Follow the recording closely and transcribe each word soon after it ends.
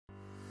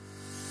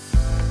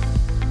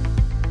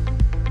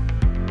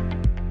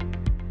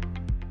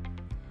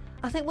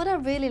think what I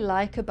really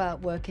like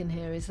about working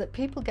here is that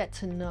people get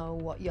to know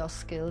what your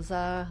skills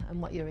are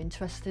and what you're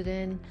interested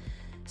in.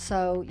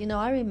 So, you know,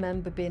 I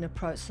remember being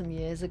approached some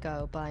years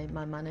ago by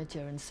my manager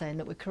and saying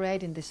that we're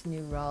creating this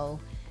new role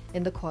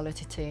in the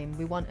quality team.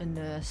 We want a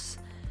nurse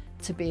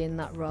to be in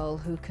that role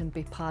who can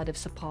be part of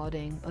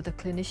supporting other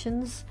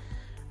clinicians.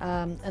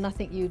 And I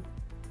think you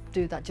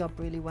do that job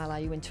really well. Are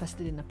you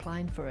interested in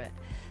applying for it?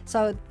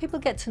 So people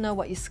get to know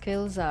what your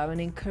skills are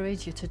and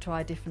encourage you to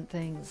try different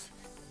things.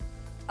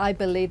 I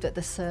believe that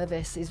the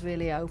service is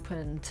really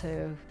open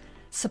to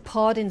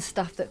supporting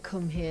staff that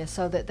come here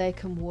so that they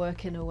can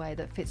work in a way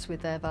that fits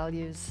with their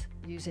values,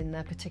 using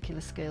their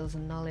particular skills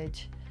and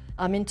knowledge.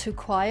 I'm in 2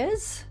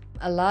 choirs,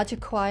 a larger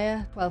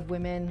choir, 12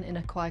 women in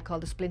a choir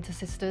called the Splinter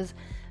Sisters,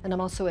 and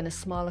I'm also in a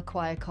smaller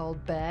choir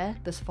called Bear.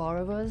 There's 4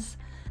 of us.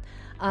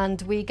 And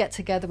we get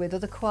together with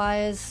other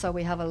choirs, so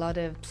we have a lot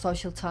of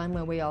social time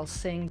where we all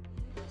sing.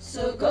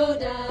 So go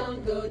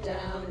down, go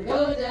down,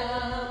 go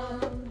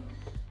down.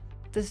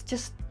 There's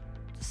just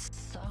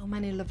so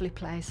many lovely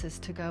places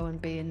to go and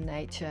be in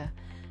nature,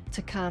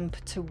 to camp,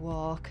 to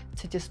walk,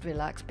 to just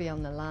relax, be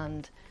on the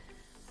land.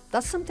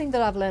 That's something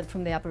that I've learnt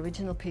from the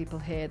Aboriginal people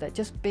here, that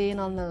just being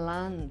on the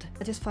land,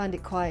 I just find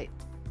it quite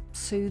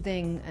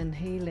soothing and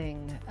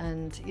healing,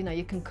 and you know,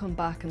 you can come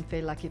back and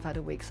feel like you've had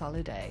a week's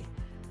holiday.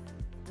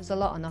 There's a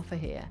lot on offer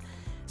here.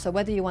 So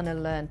whether you want to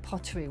learn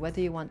pottery, whether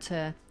you want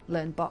to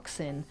learn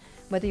boxing,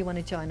 whether you want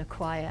to join a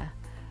choir,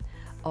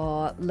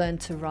 or learn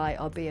to write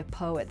or be a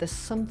poet, there's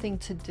something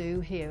to do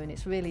here, and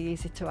it's really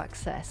easy to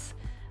access,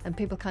 and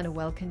people kind of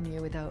welcome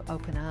you with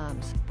open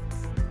arms.